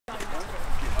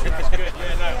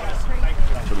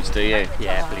Shall we just do you?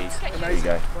 Yeah, please. There you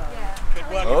go.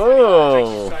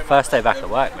 Oh! First day back at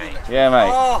work, mate. Yeah, mate.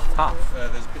 Tough.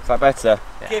 Is that better?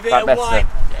 Yeah. Give it that a better? wipe.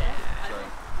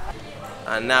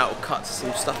 And now it'll cut to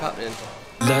some stuff happening.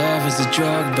 Love is a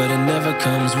drug, but it never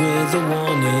comes with a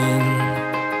warning.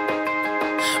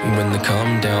 When the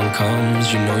calm down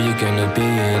comes, you know you're gonna be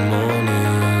in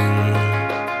mourning.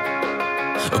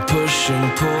 A push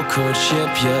and pull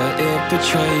courtship, yeah, it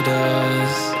betrayed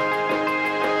us.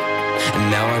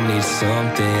 And now I need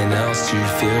something else to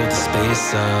fill the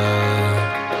space up.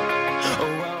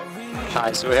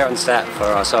 Hi, so we're here on set for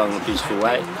our song Beautiful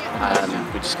Way.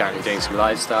 We're just currently doing some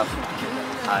live stuff.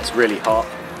 It's really hot.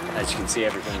 As you can see,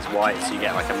 everything's white, so you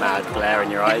get like a mad glare in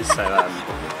your eyes. So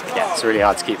yeah, it's really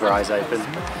hard to keep our eyes open.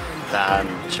 But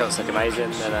shots look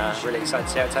amazing, and really excited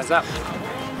to see how it turns out.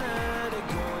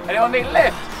 Anyone need a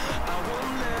lift?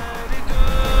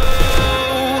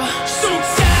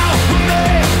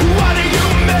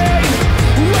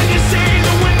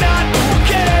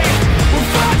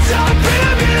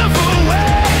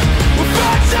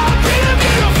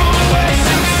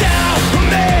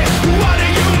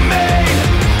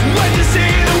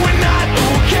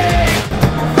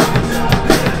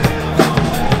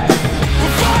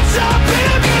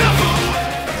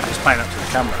 Playing up to the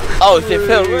camera. Oh, they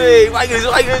film. Waggers.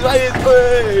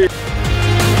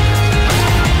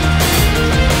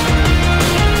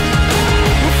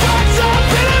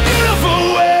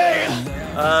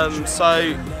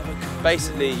 So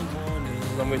basically,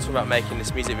 when we were talking about making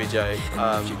this music video,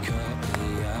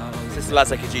 since the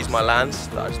lads I could use my lands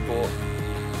that I just bought.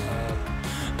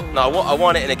 No, I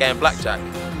won it in a game of blackjack,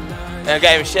 in a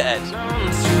game of shithead.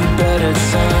 Better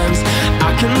times,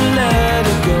 I can let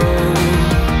it go.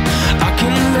 I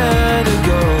can let it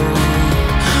go.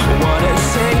 Wanna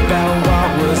take back what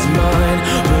was mine,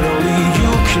 but only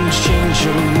you can change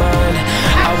your mind.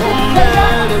 I won't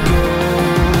let it go.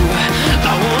 I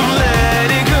won't let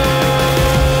it go.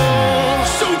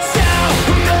 So tell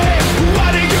me,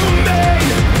 what do you mean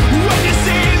when you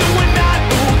say that we're not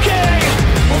okay?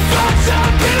 We're fucked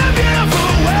up in a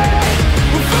beautiful way.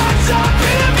 We're fucked up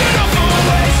in a beautiful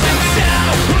way. So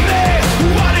tell me,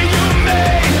 what do you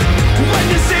mean when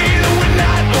you say that we're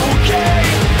not okay?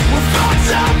 We're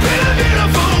fucked up in a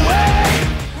beautiful way.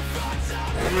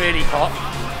 Really hot.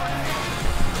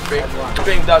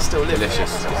 Drink does still live.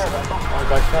 Delicious. I'll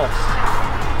go first.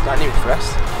 That new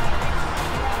first.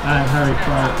 And Harry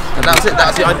Clark. And that's it.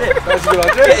 That's the idea. That's a good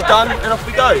idea. Get it done and off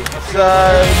we go.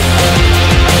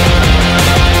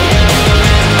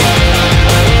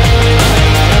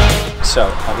 So,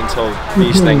 I've been told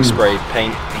these things spray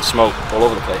paint and smoke all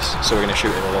over the place, so we're going to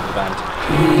shoot it all over the band.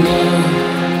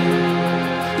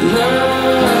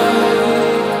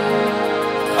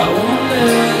 I won't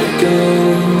let it go.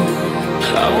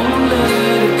 I won't let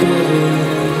it go.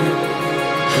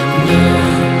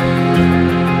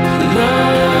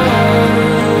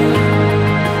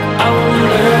 I won't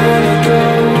let it go.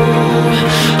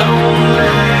 I won't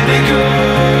let it go.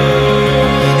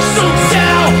 So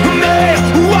tell me,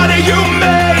 what do you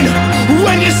mean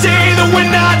when you say that we're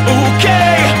not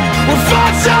okay? We're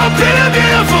fucked up in a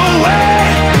beautiful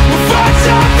way. We're fucked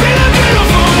up in a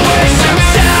beautiful way. So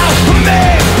tell me,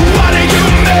 what do you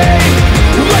mean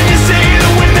when you say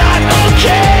that we're not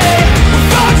okay? We're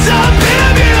fucked up in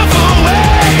a beautiful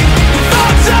way. We're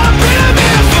fucked up in a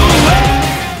beautiful way.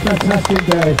 Fantastic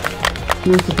day.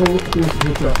 Beautiful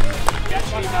shot.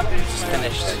 It's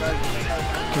finished.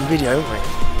 Good video, mate.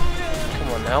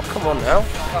 Come on now.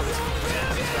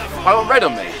 I want red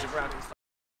on me.